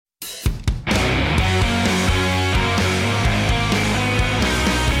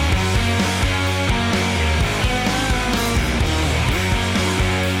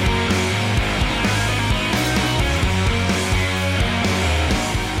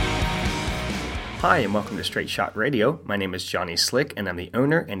Hi, and welcome to Straight Shot Radio. My name is Johnny Slick, and I'm the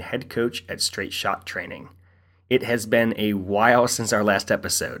owner and head coach at Straight Shot Training. It has been a while since our last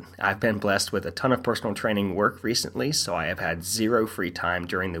episode. I've been blessed with a ton of personal training work recently, so I have had zero free time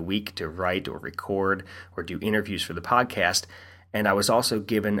during the week to write or record or do interviews for the podcast. And I was also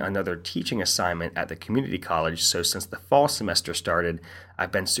given another teaching assignment at the community college, so since the fall semester started,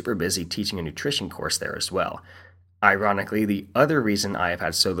 I've been super busy teaching a nutrition course there as well. Ironically, the other reason I have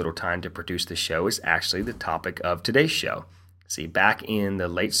had so little time to produce the show is actually the topic of today's show. See, back in the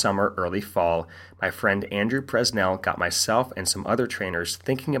late summer, early fall, my friend Andrew Presnell got myself and some other trainers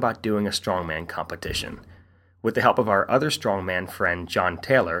thinking about doing a strongman competition. With the help of our other strongman friend John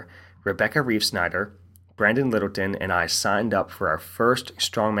Taylor, Rebecca Reefsnyder, Brandon Littleton, and I signed up for our first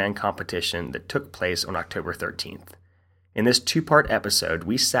strongman competition that took place on October 13th. In this two-part episode,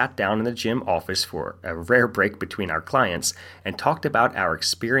 we sat down in the gym office for a rare break between our clients and talked about our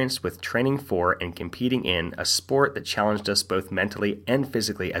experience with training for and competing in a sport that challenged us both mentally and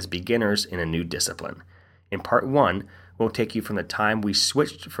physically as beginners in a new discipline. In part one, we'll take you from the time we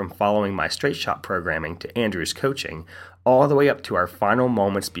switched from following my Straight Shot programming to Andrew's coaching, all the way up to our final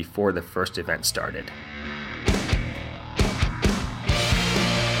moments before the first event started.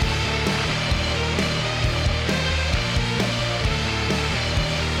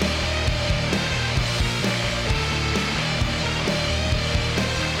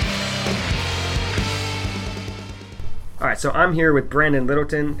 All right, so I'm here with Brandon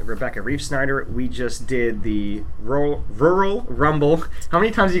Littleton, Rebecca Reefsnyder. We just did the Rural Rumble. How many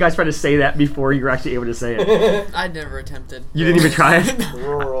times did you guys try to say that before you were actually able to say it? I never attempted. You didn't even try it?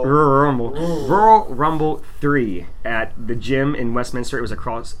 Rural Rumble. Rural Rumble 3 at the gym in Westminster. It was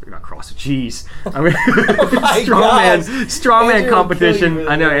strongman competition.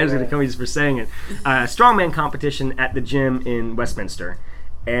 I know, Andrew's going to kill me just for saying it. Strongman competition at the gym in Westminster.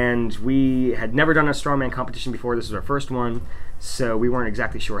 And we had never done a strongman competition before. This was our first one, so we weren't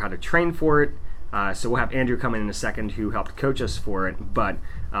exactly sure how to train for it. So we'll have Andrew come in a second, who helped coach us for it. But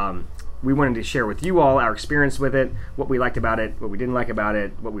we wanted to share with you all our experience with it, what we liked about it, what we didn't like about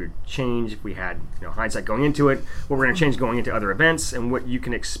it, what we would change if we had hindsight going into it, what we're going to change going into other events, and what you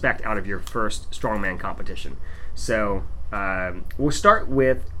can expect out of your first strongman competition. So we'll start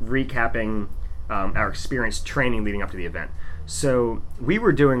with recapping our experience training leading up to the event. So we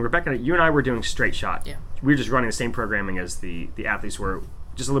were doing, Rebecca, you and I were doing Straight Shot. Yeah. We were just running the same programming as the athletes were,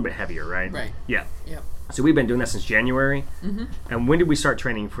 just a little bit heavier, right? Right. Yeah. Yep. So we've been doing that since January. Mm-hmm. And when did we start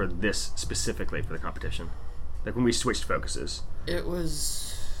training for this specifically for the competition? Like when we switched focuses? It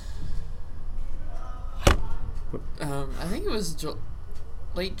was, I think it was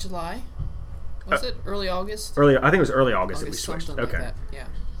late July. Was it early August? I think it was early August that we switched. Something Okay. like that. Yeah.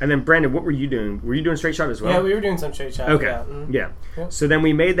 And then Brandon, what were you doing? Were you doing Straight Shot as well? Yeah, we were doing some Straight Shot. Okay. Yeah. Mm-hmm. Yeah. Yep. So then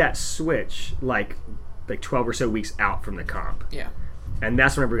we made that switch like 12 or so weeks out from the comp. Yeah. And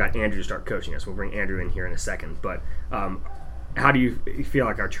that's whenever we got Andrew to start coaching us. We'll bring Andrew in here in a second. But how do you feel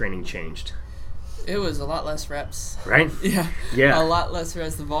like our training changed? It was a lot less reps. Right? Yeah. Yeah. A lot less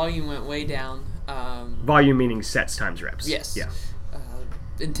reps. The volume went way down. Volume meaning sets times reps. Yes. Yeah.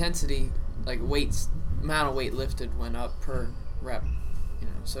 Intensity, like weights, amount of weight lifted went up per rep.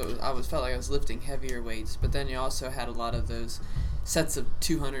 So I felt like I was lifting heavier weights, but then you also had a lot of those sets of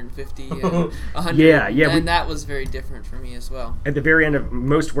 250 and 100. Yeah. And that was very different for me as well. At the very end of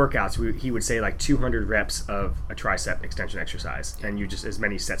most workouts, he would say like 200 reps of a tricep extension exercise, and you just as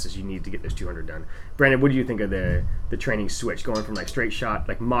many sets as you need to get those 200 done. Brandon, what do you think of the training switch, going from like Straight Shot,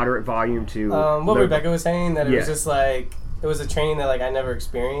 like moderate volume to what Rebecca was saying, that it Yeah. was just like, it was a training that like I never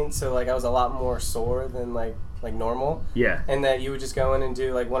experienced, so like I was a lot more sore than like normal. Yeah. And that you would just go in and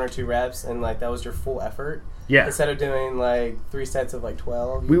do like 1 or 2 reps, and like that was your full effort. Yeah. Instead of doing like 3 sets of like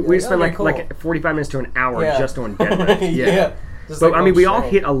 12. We spent okay, like 45 minutes to an hour Yeah. just on deadlift. Yeah. Just But like I mean, we one all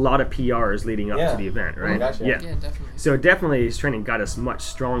strength. hit a lot of PRs leading up Yeah. to the event, Oh right? my gosh, yeah. Yeah, definitely. So definitely his training got us much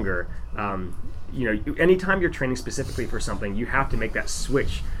stronger. Anytime you're training specifically for something, you have to make that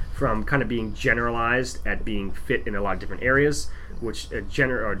switch from kind of being generalized at being fit in a lot of different areas, which a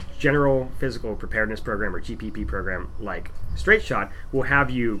general physical preparedness program or GPP program like Straight Shot will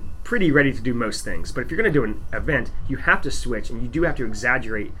have you pretty ready to do most things. But if you're going to do an event, you have to switch, and you do have to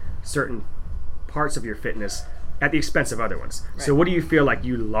exaggerate certain parts of your fitness at the expense of other ones. Right. So what do you feel like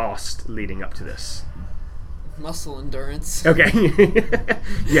you lost leading up to this? Muscle endurance. Okay.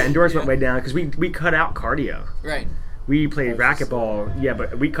 Yeah, endurance went way down because we cut out cardio. Right. We played racquetball,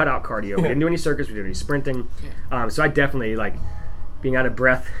 but we cut out cardio. We didn't do any circuits, we didn't do any sprinting. Yeah. So I definitely, like, being out of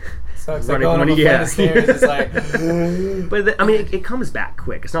breath. So it's like going up a flight of stairs, it's like... But it comes back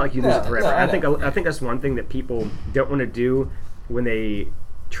quick. It's not like you lose it forever. No, I think that's one thing that people don't want to do when they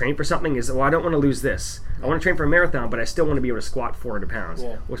train for something is, well, I don't want to lose this. I want to train for a marathon, but I still want to be able to squat 400 pounds. Yeah.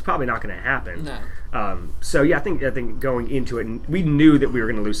 Well, it's probably not going to happen. No. So yeah, I think going into it, and we knew that we were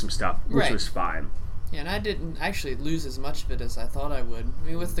going to lose some stuff, which Right. was fine. Yeah, and I didn't actually lose as much of it as I thought I would. I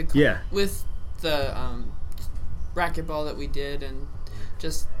mean, with the racquetball that we did, and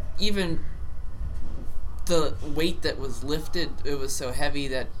just even the weight that was lifted, it was so heavy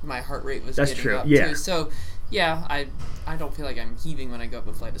that my heart rate was That's getting true, up yeah. too. So, yeah, I don't feel like I'm heaving when I go up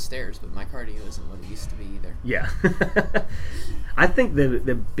a flight of stairs, but my cardio isn't what it used to be either. Yeah. I think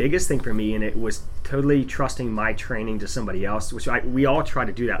the biggest thing for me in it was totally trusting my training to somebody else, which we all try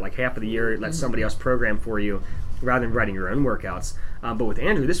to do that. Like half of the year, let somebody else program for you rather than writing your own workouts. But with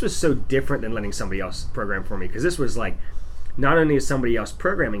Andrew, this was so different than letting somebody else program for me, because this was like, not only is somebody else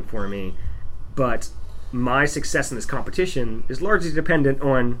programming for me, but my success in this competition is largely dependent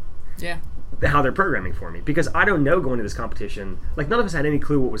on Yeah. how they're programming for me, because I don't know going to this competition. Like, none of us had any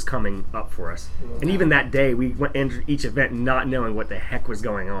clue what was coming up for us, and even that day we went into each event not knowing what the heck was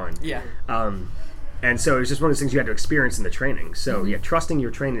going on. Yeah. And so it's just one of those things you had to experience in the training. So yeah, trusting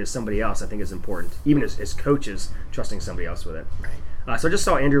your training to somebody else I think is important, even as coaches, trusting somebody else with it. Right. So I just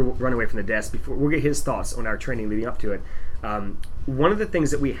saw Andrew run away from the desk. Before we'll get his thoughts on our training leading up to it. One of the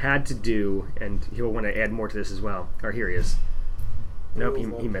things that we had to do, and he'll want to add more to this as well. Or here he is. Nope,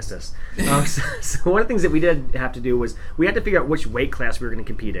 he missed us. So one of the things that we did have to do was we had to figure out which weight class we were going to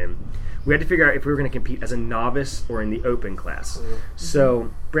compete in. We had to figure out if we were going to compete as a novice or in the open class. Mm-hmm.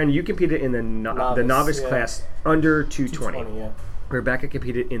 So, Brandon, you competed in the novice class under 220. Yeah. Rebecca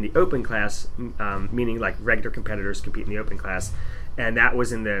competed in the open class, meaning like regular competitors compete in the open class, and that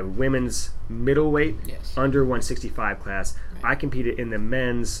was in the women's middleweight under 165 class. Right. I competed in the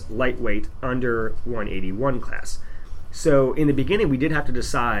men's lightweight under 181 class. So in the beginning, we did have to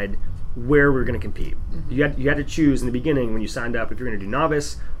decide where we were going to compete. Mm-hmm. You had to choose in the beginning when you signed up if you're going to do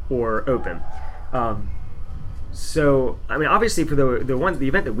novice or open. So I mean, obviously for the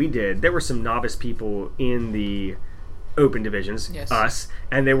event that we did, there were some novice people in the open divisions, us,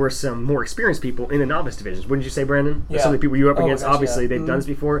 and there were some more experienced people in the novice divisions. Wouldn't you say, Brandon? Yeah. Some of the people you were up against, gosh, obviously they've done this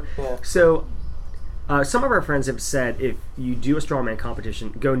before. Yeah. So some of our friends have said if you do a strongman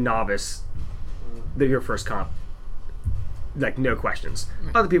competition, go novice your first comp. Like, no questions.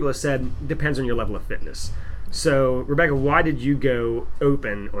 Right. Other people have said, depends on your level of fitness. So, Rebecca, why did you go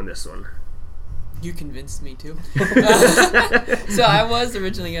open on this one? You convinced me to. So I was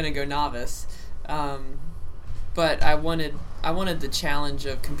originally going to go novice, but I wanted the challenge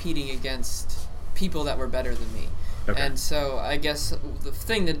of competing against people that were better than me. Okay. And so I guess the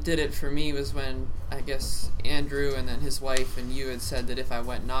thing that did it for me was when I guess Andrew and then his wife and you had said that if I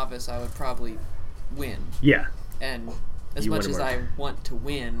went novice, I would probably win. Yeah. And as much as I want to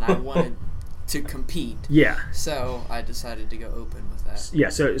win, I wanted to compete. Yeah. So I decided to go open with that. Yeah.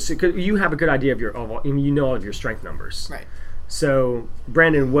 So 'cause you have a good idea of you know all of your strength numbers. Right. So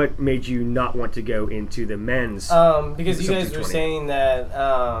Brandon, what made you not want to go into the men's? Because you guys were saying that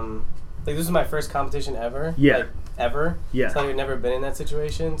like this was my first competition ever. Yeah. Like, ever. Yeah. So I've never been in that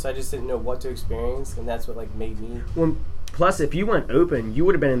situation, so I just didn't know what to experience, and that's what like made me. Well, plus, if you went open, you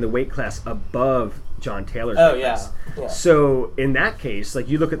would have been in the weight class above John Taylor's weight class. Yeah. So in that case, like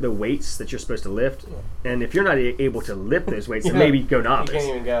you look at the weights that you're supposed to lift, and if you're not able to lift those weights, then maybe go novice. You can't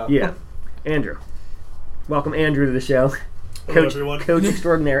even go. Yeah. Andrew. Welcome, Andrew, to the show. Hello, everyone. Coach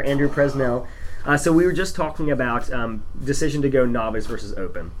extraordinaire, Andrew Presnell. So we were just talking about decision to go novice versus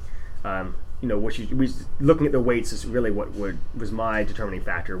open. Looking at the weights is really what was my determining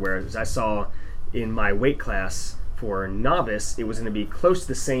factor, whereas I saw in my weight class for novice, it was going to be close to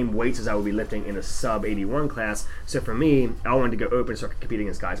the same weights as I would be lifting in a sub 81 class. So for me, I wanted to go open so I could compete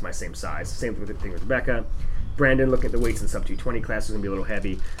against guys my same size. Same thing with Rebecca. Brandon, looking at the weights in the sub 220 class, was going to be a little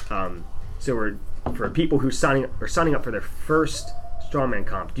heavy. So for people who signing up for their first strongman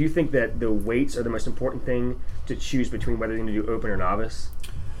comp, do you think that the weights are the most important thing to choose between whether you're going to do open or novice?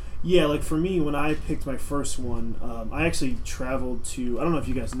 Yeah, like for me, when I picked my first one, I actually traveled to, I don't know if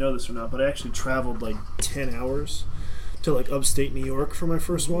you guys know this or not, but I actually traveled like 10 hours to like upstate New York for my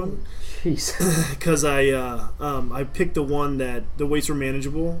first one. Jeez. Because I picked the one that the weights were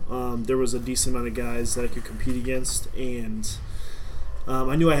manageable. There was a decent amount of guys that I could compete against, and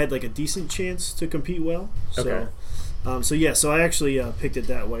I knew I had like a decent chance to compete well. So, okay. So I actually picked it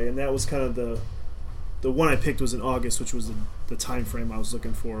that way, and that was kind of the one I picked was in August, which was the time frame I was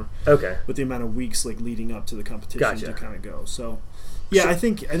looking for. Okay. With the amount of weeks like leading up to the competition to kind of go. So, yeah, I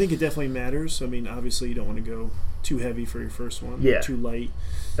think it definitely matters. I mean, obviously you don't want to go too heavy for your first one. Yeah. Too light.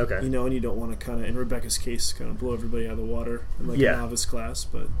 Okay. And you don't want to kind of, in Rebecca's case, kind of blow everybody out of the water in like a novice class.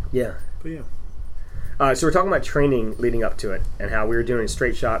 But yeah. So we're talking about training leading up to it and how we were doing a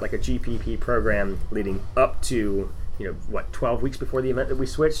straight shot, like a GPP program leading up to, 12 weeks before the event that we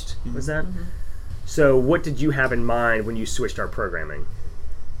switched? Was that? Mm-hmm. So what did you have in mind when you switched our programming?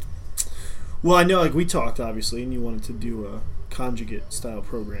 Well, I know, like, we talked, obviously, and you wanted to do a conjugate style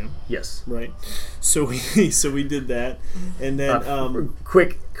program. Yes. Right? So we did that. And then...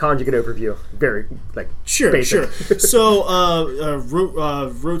 quick conjugate overview. Very, Sure, basic. sure. So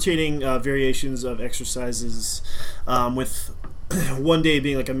rotating variations of exercises with one day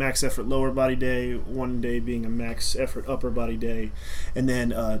being like a max effort lower body day, one day being a max effort upper body day, and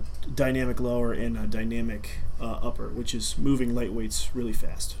then dynamic lower and a dynamic upper, which is moving light weights really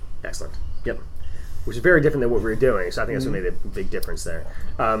fast. Excellent. Yep. Which is very different than what we were doing, so I think that's what made a big difference there.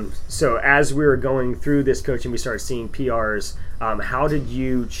 So as we were going through this coaching, we started seeing PRs. How did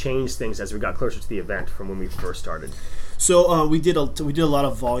you change things as we got closer to the event from when we first started? So we did a lot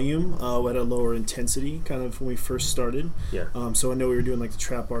of volume at a lower intensity, kind of when we first started. Yeah. So I know we were doing like the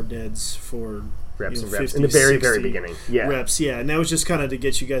trap bar deads for reps 50, in the very 60 beginning. Yeah. Reps, yeah, and that was just kind of to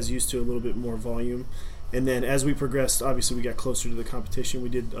get you guys used to a little bit more volume. And then as we progressed, obviously we got closer to the competition. We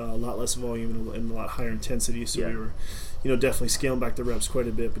did a lot less volume and a lot higher intensity, so we were, definitely scaling back the reps quite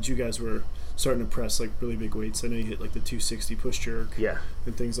a bit. But you guys were starting to press like really big weights. I know you hit like the 260 push jerk,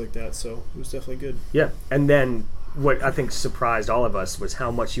 and things like that. So it was definitely good. Yeah, and then what I think surprised all of us was how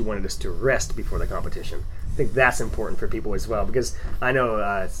much you wanted us to rest before the competition. I think that's important for people as well, because I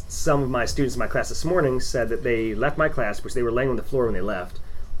know some of my students in my class this morning said that they left my class, which they were laying on the floor when they left,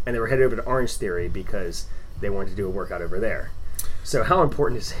 and they were headed over to Orange Theory because they wanted to do a workout over there. So how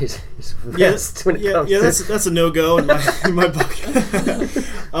important is rest when it comes to... that's a no-go in my book.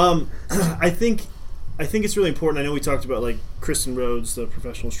 I think it's really important. I know we talked about like Kristen Rhodes, the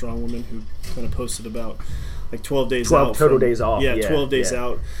professional strongwoman, who kind of posted about like 12 days out. 12 total days off. Yeah, 12 days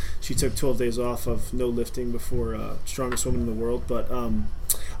out. She took 12 days off of no lifting before strongest woman in the world. But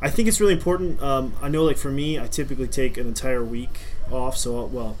I think it's really important. I know, like for me, I typically take an entire week off.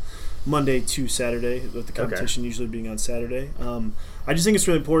 So, Monday to Saturday, with the competition usually being on Saturday. I just think it's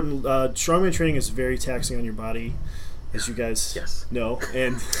really important. Strongman training is very taxing on your body, as you guys know,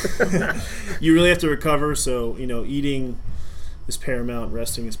 and you really have to recover. So, eating is paramount,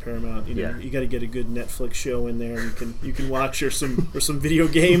 resting is paramount. You got to get a good Netflix show in there. You can watch or some video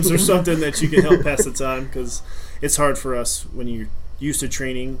games or something that you can help pass the time, because it's hard for us when you're used to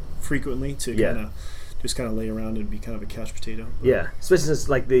training frequently to just kind of lay around and be kind of a couch potato. Yeah, especially since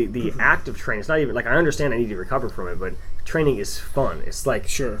like the act of training, it's not even like, I understand I need to recover from it, but training is fun. It's like,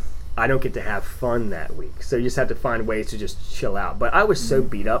 I don't get to have fun that week, so you just have to find ways to just chill out. But I was so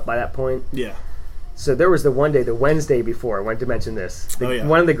beat up by that point. Yeah. So there was the Wednesday before, I wanted to mention this.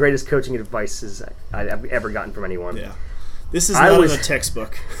 One of the greatest coaching advices I've ever gotten from anyone. Yeah. This is not in a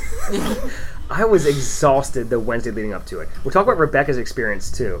textbook. I was exhausted the Wednesday leading up to it. We'll talk about Rebecca's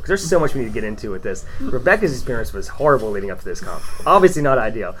experience too, because there's so much we need to get into with this. Rebecca's experience was horrible leading up to this comp. Obviously not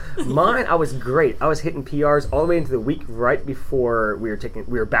ideal. Mine, I was great. I was hitting PRs all the way into the week right before we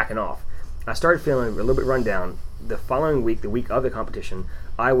were backing off. I started feeling a little bit run down. The following week, the week of the competition,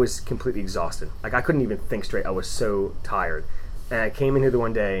 I was completely exhausted. Like, I couldn't even think straight. I was so tired. And I came in here the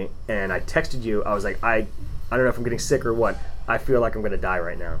one day, and I texted you. I was like, I don't know if I'm getting sick or what. I feel like I'm going to die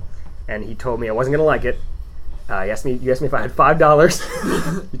right now. And he told me I wasn't going to like it. You asked me if I had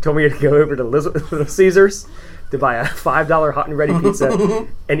 $5. You told me to go over to Little Caesars to buy a $5 hot and ready pizza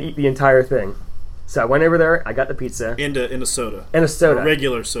and eat the entire thing. So I went over there, I got the pizza. And a soda. And a soda. A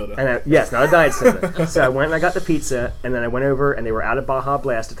regular soda. And yes, not a diet soda. So I went and I got the pizza, and then I went over, and they were out of Baja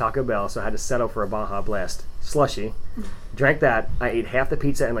Blast at Taco Bell, so I had to settle for a Baja Blast slushie. Drank that. I ate half the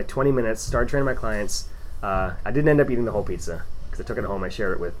pizza in like 20 minutes, started training my clients. I didn't end up eating the whole pizza, because I took it home and I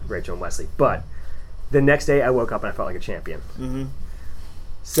shared it with Rachel and Wesley. But the next day I woke up and I felt like a champion. Mm-hmm.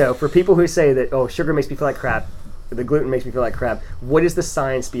 So for people who say that, sugar makes me feel like crap, the gluten makes me feel like crap, what is the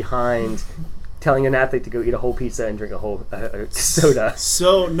science behind telling an athlete to go eat a whole pizza and drink a whole soda?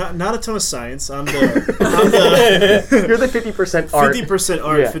 So not a ton of science. You're the 50% art. 50%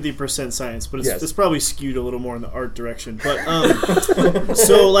 art, 50% science, but it's probably skewed a little more in the art direction. But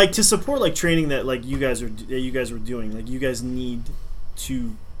so like to support like training that like you guys were doing, like you guys need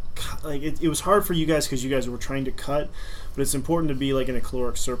to like it was hard for you guys because you guys were trying to cut, but it's important to be like in a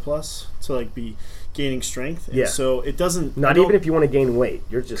caloric surplus to like be gaining strength. And so it doesn't... Not even if you want to gain weight.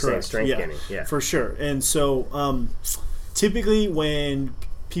 You're just saying strength gaining. Yeah, for sure. And so typically when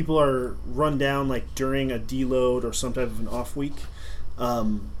people are run down like during a deload or some type of an off week,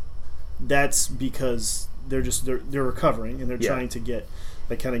 that's because they're recovering and they're trying to get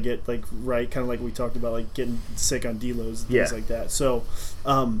right, kind of like we talked about, like getting sick on deloads and things like that. So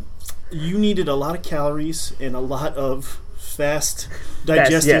you needed a lot of calories and a lot of fast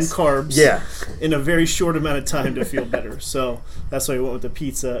digesting carbs in a very short amount of time to feel better. So that's why we went with the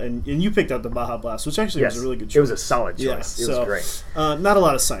pizza, and you picked out the Baja Blast, which actually was a really good choice. It was a solid choice. Yes, it was great. Not a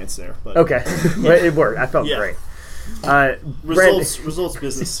lot of science there, but okay, well, it worked. I felt great. Results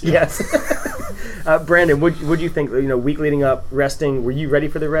business. Yes. Brandon, what do you think? Week leading up, resting. Were you ready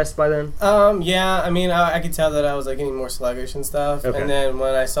for the rest by then? Yeah. I mean, I could tell that I was like getting more sluggish and stuff. Okay. And then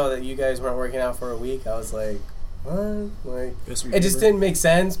when I saw that you guys weren't working out for a week, I was like, what? Like, it just didn't make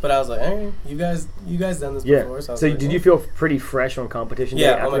sense. But I was like, hey, you guys done this before. So did you feel pretty fresh on competition day?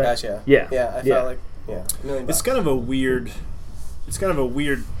 Yeah. Oh my gosh. Yeah. Yeah. I felt like $1 million. It's kind of a weird.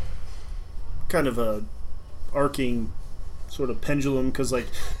 Kind of a arcing sort of pendulum, because like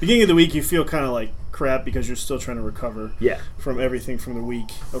beginning of the week you feel kind of like crap because you're still trying to recover from everything from the week,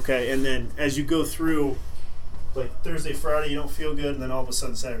 okay, and then as you go through like Thursday, Friday, you don't feel good, and then all of a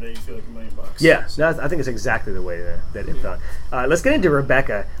sudden Saturday you feel like $1 million. Yeah, I think it's exactly the way that it felt. Let's get into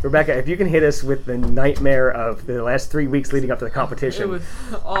Rebecca. Rebecca, if you can hit us with the nightmare of the last 3 weeks leading up to the competition. It was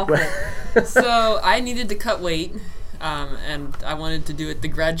awful. So I needed to cut weight. And I wanted to do it the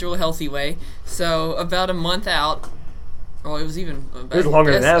gradual, healthy way. So about a month out, well, it was even it was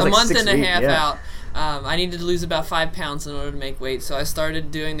longer than that. It was a like month 6 and a weeks, half out. I needed to lose about 5 pounds in order to make weight. So I started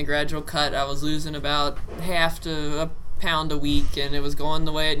doing the gradual cut. I was losing about half to a pound a week, and it was going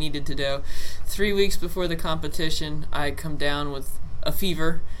the way it needed to go. 3 weeks before the competition, I come down with a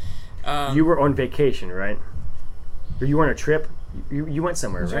fever. You were on vacation, right? Or you were on a trip? You went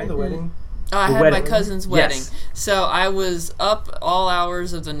somewhere, right? The wedding. I had my cousin's wedding. Yes. So I was up all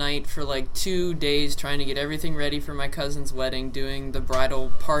hours of the night for like 2 days trying to get everything ready for my cousin's wedding, doing the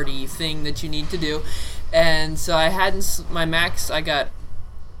bridal party thing that you need to do. And so I got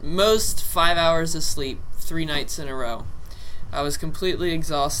most 5 hours of sleep 3 nights in a row. I was completely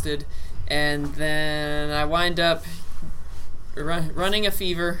exhausted. And then I wind up running a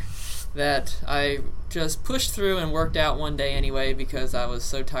fever that I just pushed through and worked out one day anyway because I was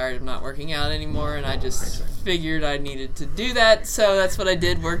so tired of not working out anymore, and I just figured I needed to do that, so that's what I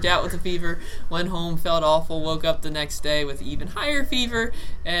did. Worked out with a fever, went home, felt awful, woke up the next day with even higher fever,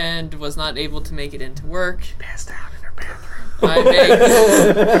 and was not able to make it into work. Passed out in her bathroom.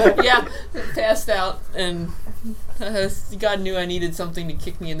 Passed out, and God knew I needed something to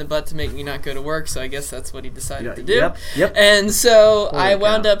kick me in the butt to make me not go to work, so I guess that's what he decided to do. Yep. And so I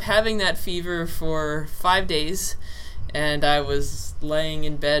wound up having that fever for 5 days, and I was laying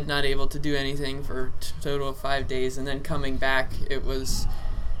in bed not able to do anything for a total of 5 days, and then coming back, it was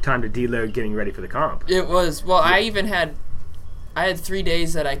time to deload, getting ready for the comp. It was, I had 3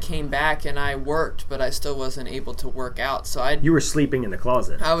 days that I came back and I worked, but I still wasn't able to work out. So You were sleeping in the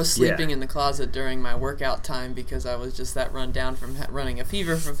closet. I was sleeping in the closet during my workout time because I was just that run down from running a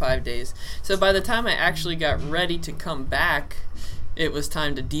fever for 5 days. So by the time I actually got ready to come back, it was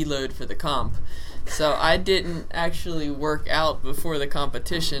time to deload for the comp. So I didn't actually work out before the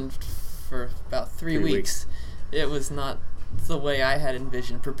competition for about 3 weeks. It was not the way I had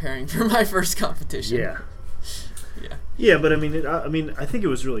envisioned preparing for my first competition. Yeah, but I mean, I think it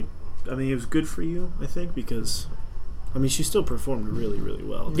was really, it was good for you, I think, because, she still performed really, really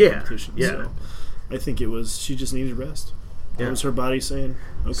well in the competition. Yeah. So I think she just needed rest. That was her body saying,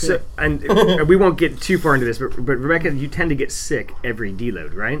 okay. So, and we won't get too far into this, but Rebecca, you tend to get sick every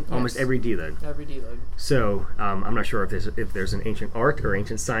deload, right? Yes. Almost every deload. Every deload. So I'm not sure if there's an ancient art or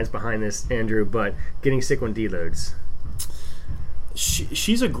ancient science behind this, Andrew, but getting sick on deloads.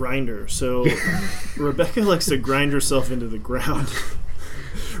 She's a grinder, so Rebecca likes to grind herself into the ground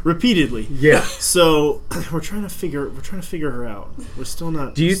repeatedly. Yeah. So we're trying to figure her out. We're still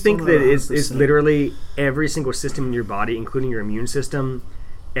not. Do you think that it's literally every single system in your body, including your immune system,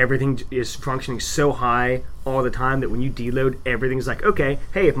 everything is functioning so high all the time that when you deload, everything's like, okay,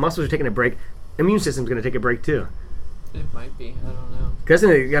 hey, if muscles are taking a break, immune system's going to take a break too. It might be. I don't know. Because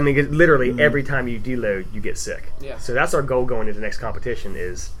literally every time you deload, you get sick. Yeah. So that's our goal going into the next competition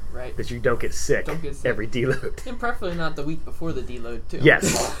is that you don't get sick every deload. And preferably not the week before the deload, too.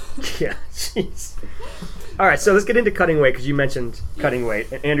 Yes. Yeah. Jeez. All right, so let's get into cutting weight because you mentioned cutting weight.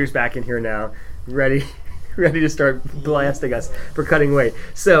 And Andrew's back in here now, ready to start blasting us for cutting weight.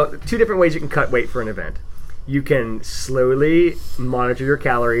 So 2 different ways you can cut weight for an event. You can slowly monitor your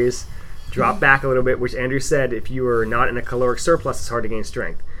calories, drop back a little bit, which Andrew said if you are not in a caloric surplus, it's hard to gain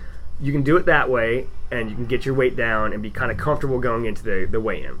strength. You can do it that way, and you can get your weight down and be kind of comfortable going into the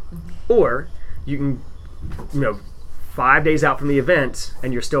weigh-in. Or you can, 5 days out from the event,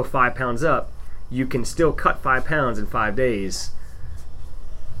 and you're still 5 pounds up, you can still cut 5 pounds in 5 days,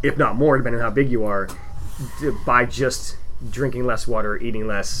 if not more, depending on how big you are, by just drinking less water, eating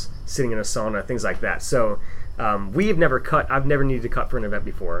less, sitting in a sauna, things like that. So we've never cut. I've never needed to cut for an event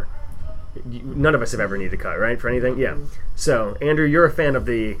before. None of us have ever needed to cut, right? For anything? Yeah. So, Andrew, you're a fan of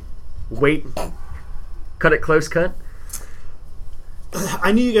the weight, cut it close cut?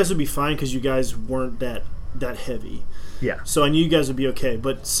 I knew you guys would be fine because you guys weren't that heavy. Yeah. So I knew you guys would be okay,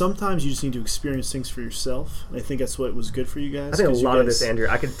 but sometimes you just need to experience things for yourself. And I think that's what was good for you guys. I think a lot of this, Andrew,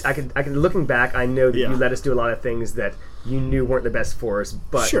 I could looking back, I know that you let us do a lot of things that you knew weren't the best for us,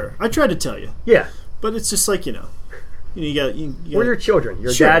 but sure, I tried to tell you. Yeah. But it's just like, you got we're your children.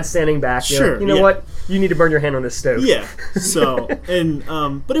 Your dad's standing back. Sure. You know what? You need to burn your hand on this stove. Yeah. So and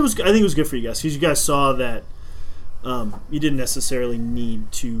but I think it was good for you guys because you guys saw that you didn't necessarily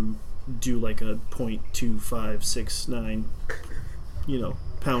need to do like a 0.2569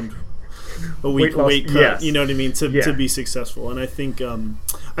 pound a week weight cut. Yes. You know what I mean, to be successful. And I think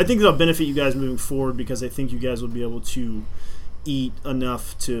that'll benefit you guys moving forward because I think you guys will be able to eat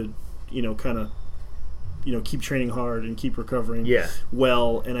enough to kind of keep training hard and keep recovering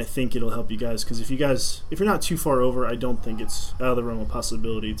well, and I think it'll help you guys because if you're not too far over, I don't think it's out of the realm of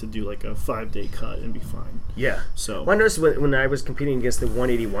possibility to do like a 5-day cut and be fine. Yeah. So I noticed when I was competing against the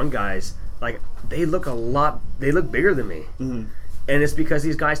 181 guys, like they look bigger than me. Mm-hmm. And it's because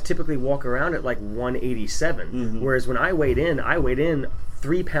these guys typically walk around at like 187, mm-hmm. whereas when I weighed in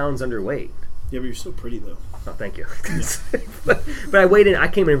 3 pounds underweight. Yeah, but you're so pretty though. Oh, thank you. Yeah. but I weighed in. I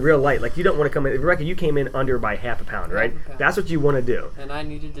came in real light. Like you don't want to come in. Rebecca, you came in under by half a pound, right? That's what you want to do. And I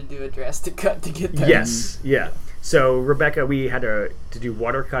needed to do a drastic cut to get there. Yes. Yeah. So Rebecca, we had to do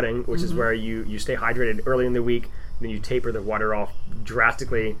water cutting, which is where you stay hydrated early in the week, then you taper the water off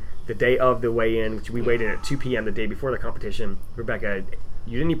drastically the day of the weigh-in, which we weighed in at 2 p.m. the day before the competition. Rebecca,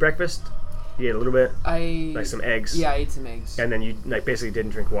 you didn't eat breakfast? You ate a little bit? Like some eggs? Yeah, I ate some eggs. And then you basically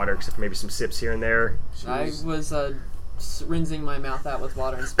didn't drink water except for maybe some sips here and there? I was rinsing my mouth out with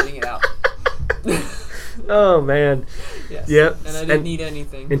water and spitting it out. Oh, man. Yes. Yep. And I didn't eat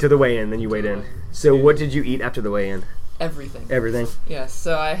anything. Into the weigh-in, then you weighed in. So what did you eat after the weigh-in? Everything. Everything? Yes.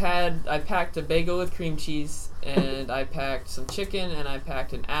 So I packed a bagel with cream cheese, and I packed some chicken, and I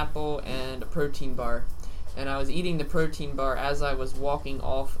packed an apple and a protein bar. And I was eating the protein bar as I was walking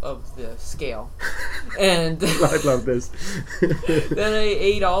off of the scale. And I love this. Then I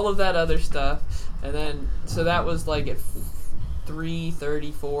ate all of that other stuff. And then, so that was like at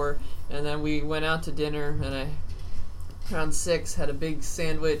 3:34. And then we went out to dinner, and around 6, had a big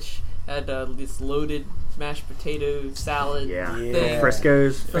sandwich, had this loaded mashed potato salad thing.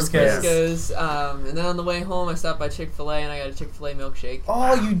 Frisco's. And then on the way home, I stopped by Chick-fil-A, and I got a Chick-fil-A milkshake.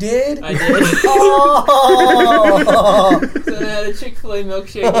 Oh, you did? I did. Oh! So I had a Chick-fil-A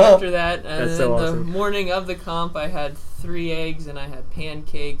milkshake after that. And That's then so awesome. the morning of the comp, I had 3 eggs, and I had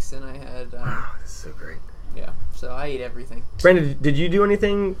pancakes, and I had... That's so great. Yeah, so I ate everything. Brandon, did you do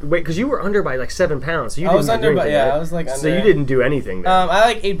anything? Wait, because you were under by like 7 pounds. So you I was didn't under, do but anything, right? I was like under. So you didn't do anything then?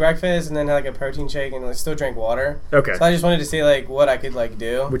 I ate breakfast and then had like a protein shake and still drank water. Okay. So I just wanted to see like what I could like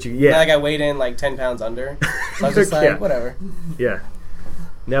do. Which And, I weighed in like 10 pounds under. So I was just like, whatever. Yeah.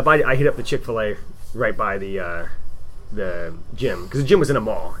 Now I hit up the Chick-fil-A right by the gym because the gym was in a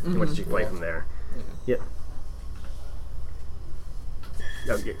mall. I went to Chick-fil-A from there. Yeah.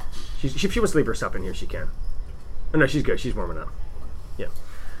 Oh, yeah. If she wants to leave her stuff in here, she can. Oh, no, she's good. She's warming up. Yeah.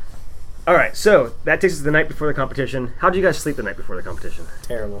 All right, so that takes us to the night before the competition. How did you guys sleep the night before the competition?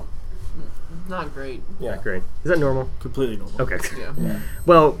 Terrible. Not great. Yeah. Not great. Is that normal? completely normal. Okay. Yeah.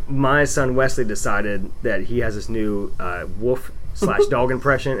 Well, my son Wesley decided that he has this new wolf/dog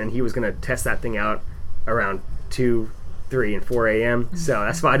impression, and he was going to test that thing out around 2, 3, and 4 a.m. So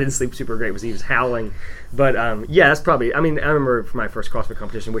that's why I didn't sleep super great, was he was howling. But yeah, that's probably, I remember for my first CrossFit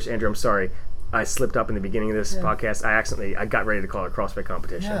competition, which, Andrew, I'm sorry, I slipped up in the beginning of this podcast. I got ready to call it a CrossFit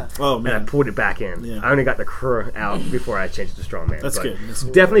competition. Yeah. Oh, man. And I pulled it back in. Yeah. I only got the crew out before I changed it to strongman. That's good.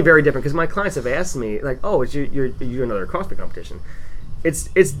 Definitely very different, because my clients have asked me, like, oh, you're doing another CrossFit competition.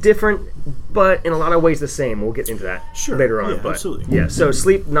 It's different, but in a lot of ways the same. We'll get into that later on. Yeah, but absolutely. Yeah, so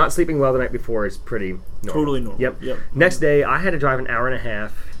not sleeping well the night before is pretty normal. Totally normal. Yep. Next day, I had to drive an hour and a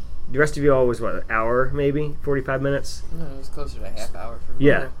half. The rest of you all was, what, an hour maybe? 45 minutes? No, it was closer to a half hour for me.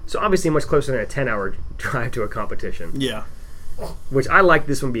 Yeah. So obviously much closer than a 10-hour drive to a competition. Yeah. Which I like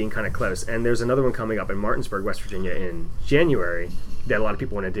this one being kind of close. And there's another one coming up in Martinsburg, West Virginia in January that a lot of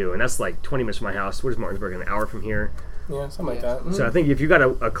people want to do. And that's like 20 minutes from my house. What is Martinsburg, an hour from here? Yeah, something like that. Mm-hmm. So I think if you got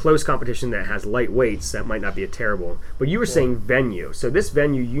a close competition that has light weights, that might not be a terrible. But you were saying venue. So this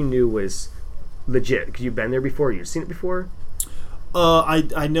venue you knew was legit because you've been there before. You've seen it before?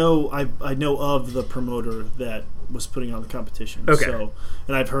 I know of the promoter that was putting on the competition. Okay. So,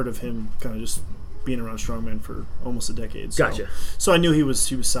 and I've heard of him kind of just being around strongmen for almost a decade. So, Gotcha. So I knew he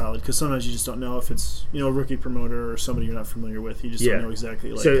was solid, because sometimes you just don't know if it's a rookie promoter or somebody you're not familiar with. You just don't know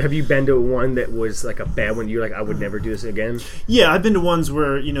exactly. So have you been to one that was like a bad one? You're like, I would never do this again. Yeah, I've been to ones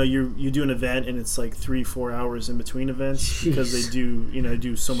where you do an event and it's like 3-4 hours in between events because they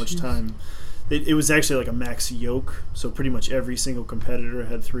do so much time. It was actually like a max yoke, so pretty much every single competitor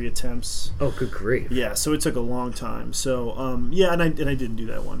had 3 attempts. Oh, good grief! Yeah, so it took a long time. So and I didn't do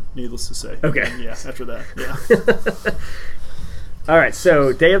that one. Needless to say. Okay. Yeah. After that, yeah. All right.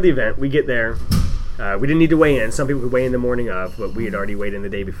 So day of the event, we get there. We didn't need to weigh in. Some people could weigh in the morning of, but we had already weighed in the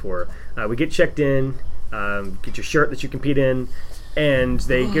day before. We get checked in, get your shirt that you compete in, and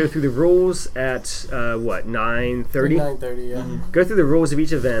they go through the rules at 9:30. 9:30, yeah. Go through the rules of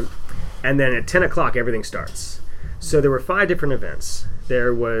each event. And then at 10 o'clock, everything starts. So there were 5 different events.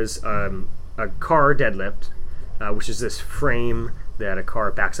 There was a car deadlift, which is this frame that a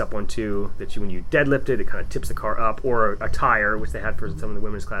car backs up onto, that when you deadlift it, it kind of tips the car up, or a tire, which they had for some of the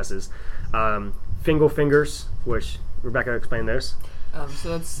women's classes. Fingal fingers, which Rebecca explained those. So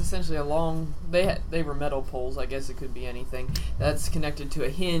that's essentially a long. They were metal poles. I guess it could be anything. That's connected to a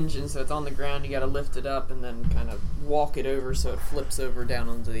hinge, and so it's on the ground. You got to lift it up and then kind of walk it over so it flips over down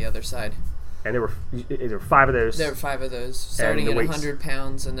onto the other side. And there were 5 of those. There were 5 of those, starting at 100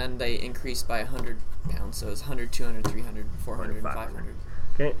 pounds, and then they increased by 100 pounds. So it was 100, 200, 300, 400, and 500.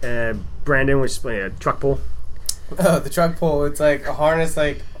 Okay. Brandon was playing a truck pull. Oh, the truck pull. It's like a harness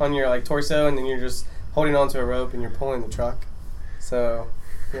like on your torso, and then you're just holding onto a rope and you're pulling the truck. So,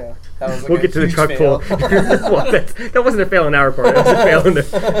 yeah, that was we'll get to the truck fail. pull. Well, that wasn't a fail on our part. That was a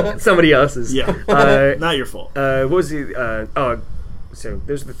fail on somebody else's. Yeah, not your fault. What was the? So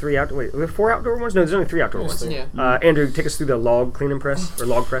those are the 3 outdoor. Wait, were there 4 outdoor ones? No, there's only 3 outdoor ones. Yeah. Andrew, take us through the log clean and press or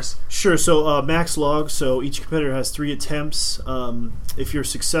log press. Sure. So max log. So each competitor has 3 attempts. If you're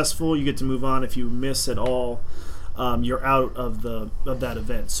successful, you get to move on. If you miss at all, you're out of that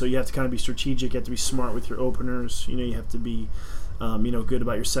event. So you have to kind of be strategic. You have to be smart with your openers. You have to be good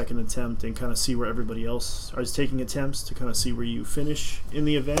about your second attempt and kind of see where everybody else is taking attempts to kind of see where you finish in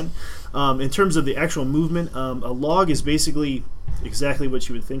the event. In terms of the actual movement, a log is basically exactly what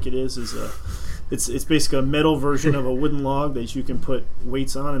you would think it is. It's basically a metal version of a wooden log that you can put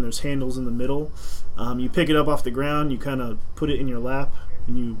weights on, and there's handles in the middle. You pick it up off the ground, you kind of put it in your lap,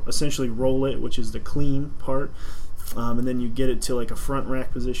 and you essentially roll it, which is the clean part. And then you get it to like a front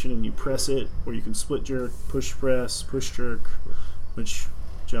rack position, and you press it, or you can split jerk, push press, push jerk, which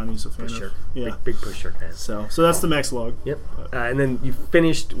Johnny's a fan Push of. jerk. Yeah. Big push jerk fan. So that's the max log. Yep. And then you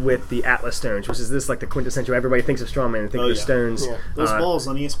finished with the Atlas stones, which is this like the quintessential. Everybody thinks of strongman and think of the stones. Yeah. Those balls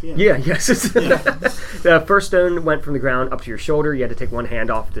on ESPN. Yeah, yes. The first stone went from the ground up to your shoulder. You had to take one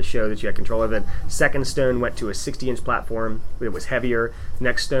hand off to show that you had control of it. Second stone went to a 60-inch platform. It was heavier.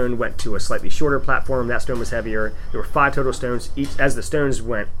 Next stone went to a slightly shorter platform. That stone was heavier. There were 5 total stones. Each, as the stones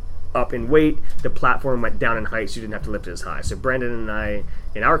went up in weight, the platform went down in height, so you didn't have to lift it as high. So Brandon and I,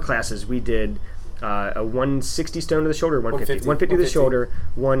 in our classes, we did a 160 stone to the shoulder, 150 to the shoulder,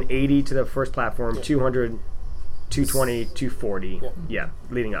 180 to the first platform, 200, 220, 240. Yeah,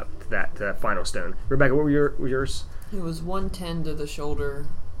 leading up to that final stone. Rebecca, what were yours? It was 110 to the shoulder,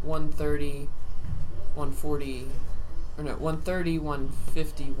 130, 140, or no, 130,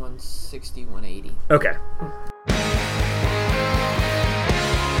 150, 160, 180. Okay.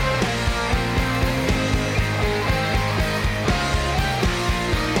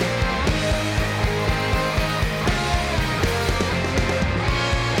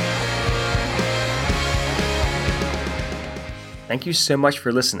 Thank you so much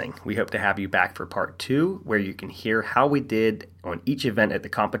for listening. We hope to have you back for part 2, where you can hear how we did on each event at the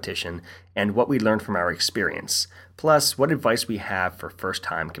competition and what we learned from our experience, plus what advice we have for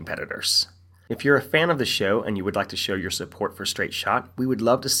first-time competitors. If you're a fan of the show and you would like to show your support for Straight Shot, we would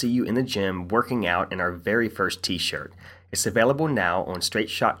love to see you in the gym working out in our very first t-shirt. It's available now on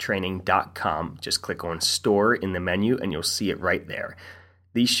straightshottraining.com. Just click on Store in the menu and you'll see it right there.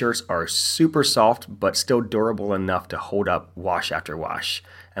 These shirts are super soft, but still durable enough to hold up wash after wash.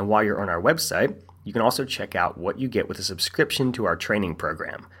 And while you're on our website, you can also check out what you get with a subscription to our training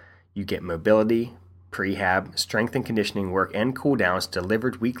program. You get mobility, prehab, strength and conditioning work, and cool downs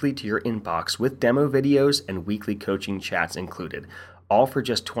delivered weekly to your inbox with demo videos and weekly coaching chats included, all for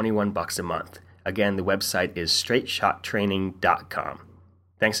just $21 a month. Again, the website is straightshottraining.com.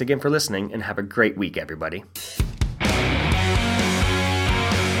 Thanks again for listening, and have a great week, everybody.